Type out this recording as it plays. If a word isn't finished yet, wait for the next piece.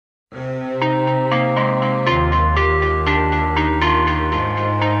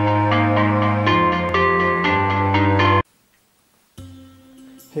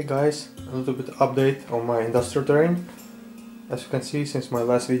guys, a little bit update on my industrial terrain. As you can see, since my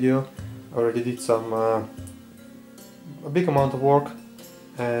last video I already did some a big amount of work,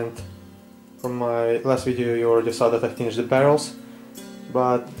 and from my last video you already saw that I finished the barrels,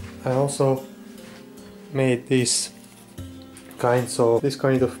 but I also made these kind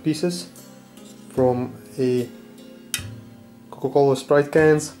of pieces from a Coca-Cola Sprite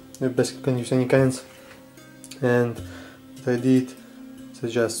cans. You basically can use any cans, and what I did is I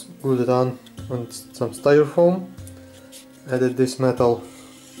just glued it on some styrofoam, added this metal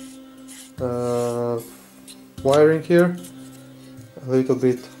wiring here, a little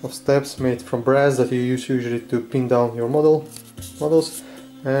bit of steps made from brass that you use usually to pin down your models,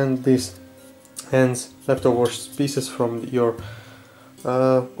 and these leftovers pieces from your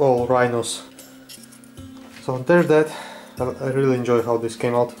all rhinos. So there's that. I really enjoy how this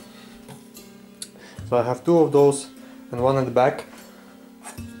came out. So I have two of those and one at the back.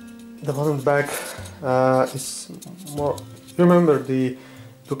 The one on the back is more... You remember the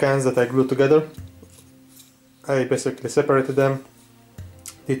two cans that I glued together? I basically separated them,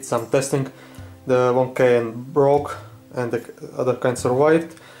 did some testing. The one can broke and the other can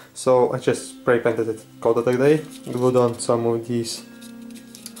survived, so I just spray painted it, called it a day, glued on some of these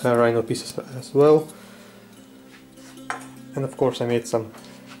rhino pieces as well. And of course I made some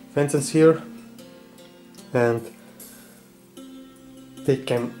fences here, and it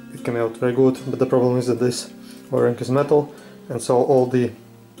came out very good, but the problem is that this wiring is metal, and so all the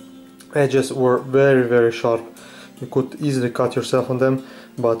edges were very sharp. You could easily cut yourself on them,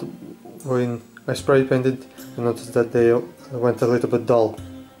 but when I spray painted I noticed that they went a little bit dull,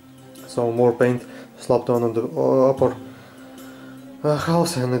 so more paint slapped on the upper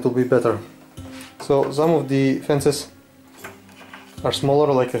house and it will be better. So some of the fences are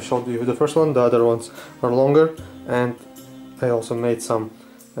smaller, like I showed you the first one, the other ones are longer, and I also made some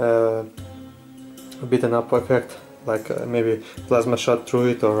beaten up effect, like maybe plasma shot through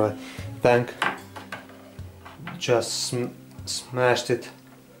it, or a tank just smashed it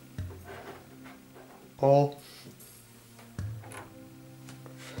all.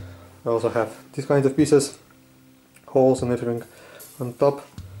 I also have these kinds of pieces, holes and everything on top.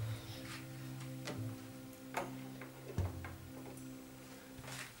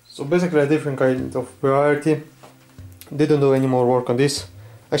 So basically a different kind of variety. Didn't do any more work on this.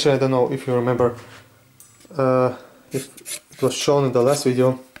 Actually, I don't know if you remember if it was shown in the last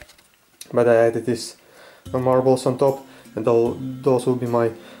video, but I added this marbles on top, and those will be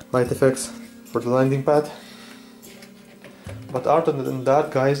my light effects for the landing pad. But other than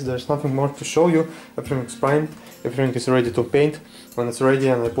that, guys, there's nothing more to show you. Everything is primed, everything is ready to paint. When it's ready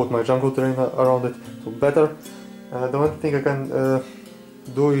and I put my jungle terrain around it, it will be better. The only thing I can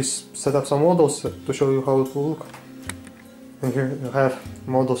do is set up some models to show you how it will look. And here you have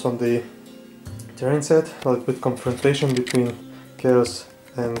models on the terrain set, a little bit confrontation between Chaos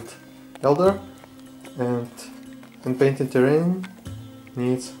and Elder, and unpainted terrain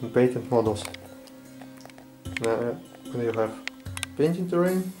needs unpainted models. When you have painted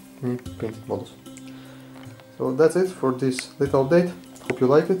terrain, you need painted models. So that's it for this little update. Hope you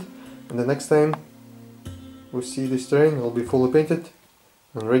liked it, and the next time we see this terrain, it will be fully painted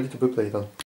and ready to be played on.